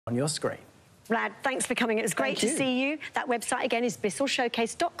on your screen. Vlad, thanks for coming. It was great to see you. That website again is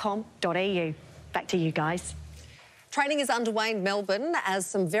bisselshowcase.com.au. Back to you guys. Training is underway in Melbourne as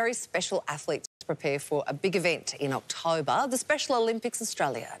some very special athletes prepare for a big event in October. The Special Olympics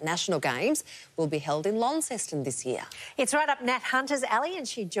Australia National Games will be held in Launceston this year. It's right up Nat Hunter's alley and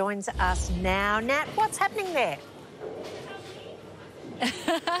she joins us now. Nat, what's happening there?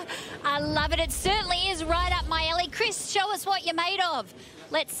 I love it. It certainly is right up my alley. Chris, show us what you're made of.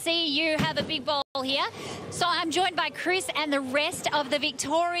 Let's see you have a big ball here. So I'm joined by Chris and the rest of the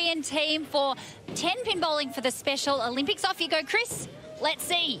Victorian team for 10-pin bowling for the Special Olympics. Off you go, Chris. Let's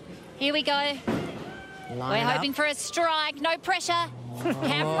see. Here we go. We're hoping for a strike. No pressure.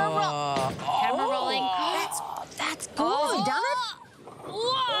 Camera rolling. That's good. You've done it?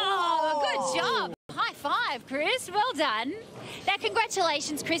 Whoa, good job. High five, Chris. Well done. Now,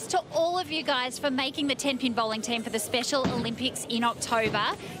 congratulations, Chris, to all of you guys for making the 10-pin bowling team for the Special Olympics in October.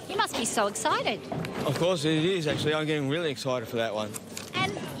 You must be so excited. Of course it is, actually. I'm getting really excited for that one.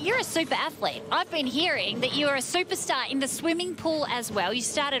 And you're a super athlete. I've been hearing that you're a superstar in the swimming pool as well. You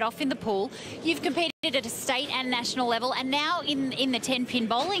started off in the pool. You've competed at a state and national level, and now in the 10-pin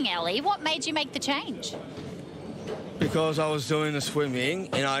bowling alley. What made you make the change? Because I was doing the swimming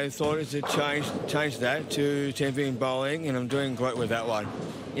and I thought it to change that to 10-pin bowling, and I'm doing great with that one.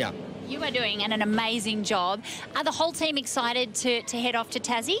 Yeah. You are doing an amazing job. Are the whole team excited to head off to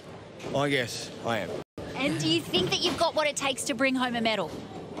Tassie? Oh, yes, I am. And do you think that you've got what it takes to bring home a medal?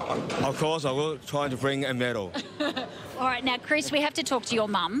 Of course, I will try to bring a medal. All right, now, Chris, we have to talk to your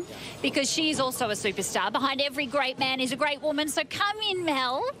mum because she's also a superstar. Behind every great man is a great woman. So come in,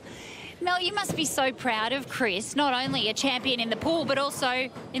 Mel. Mel, you must be so proud of Chris, not only a champion in the pool, but also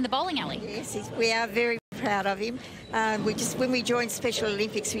in the bowling alley. Yes, we are very proud of him. When we joined Special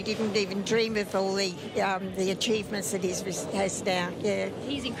Olympics, we didn't even dream of all the achievements that he has now. Yeah,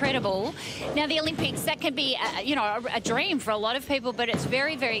 he's incredible. Now, the Olympics, that can be, a dream for a lot of people, but it's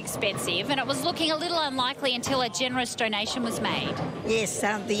very, very expensive, and it was looking a little unlikely until a generous donation was made. Yes, the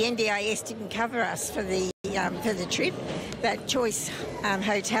NDIS didn't cover us for the trip, but Choice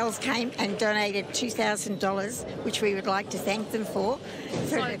Hotels came and donated $2,000, which we would like to thank them for.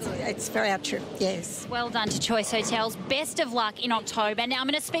 So it's for our trip, yes. Well done to Choice Hotels. Best of luck in October. Now I'm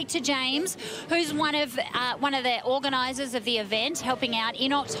going to speak to James, who's one of the organisers of the event, helping out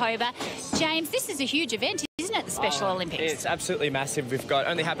in October. James, this is a huge event, isn't it, the Special Olympics? It's absolutely massive.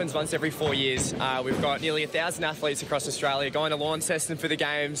 Only happens once every 4 years. We've got nearly 1,000 athletes across Australia going to Launceston for the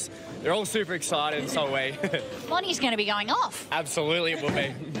Games. They're all super excited, and so are we. Lonnie's going to be going off. Absolutely, it will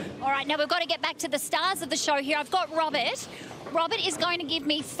be. All right, now we've got to get back to the stars of the show here. I've got Robert. Robert is going to give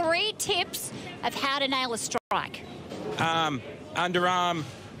me 3 tips of how to nail a strike. Underarm,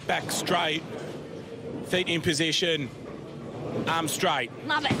 back straight, feet in position, arm straight.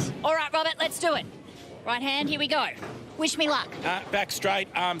 Love it. All right, Robert, let's do it. Right hand, here we go. Wish me luck. Back straight,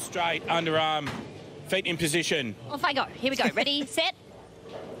 arm straight, underarm, feet in position. Off I go. Here we go. Ready, set.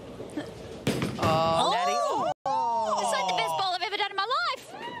 Natty. It's like the best bowl I've ever done in my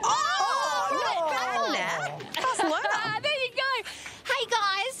life. There you go. Hey,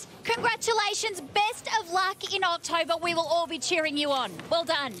 guys, congratulations. Best of luck in October. We will all be cheering you on. Well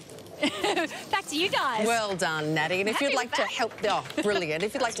done. Back to you guys. Well done, Natty. And if you'd like to help... Oh, brilliant.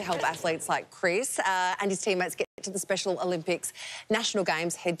 If you'd like to help athletes like Chris and his teammates get to the Special Olympics National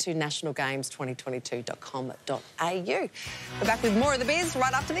Games, head to nationalgames2022.com.au. We're back with more of The Biz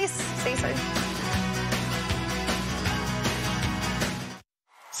right after this. See you soon.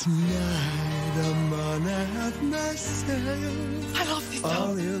 Tonight I'm gonna have myself. I love this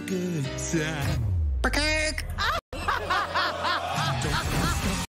song. A real good time.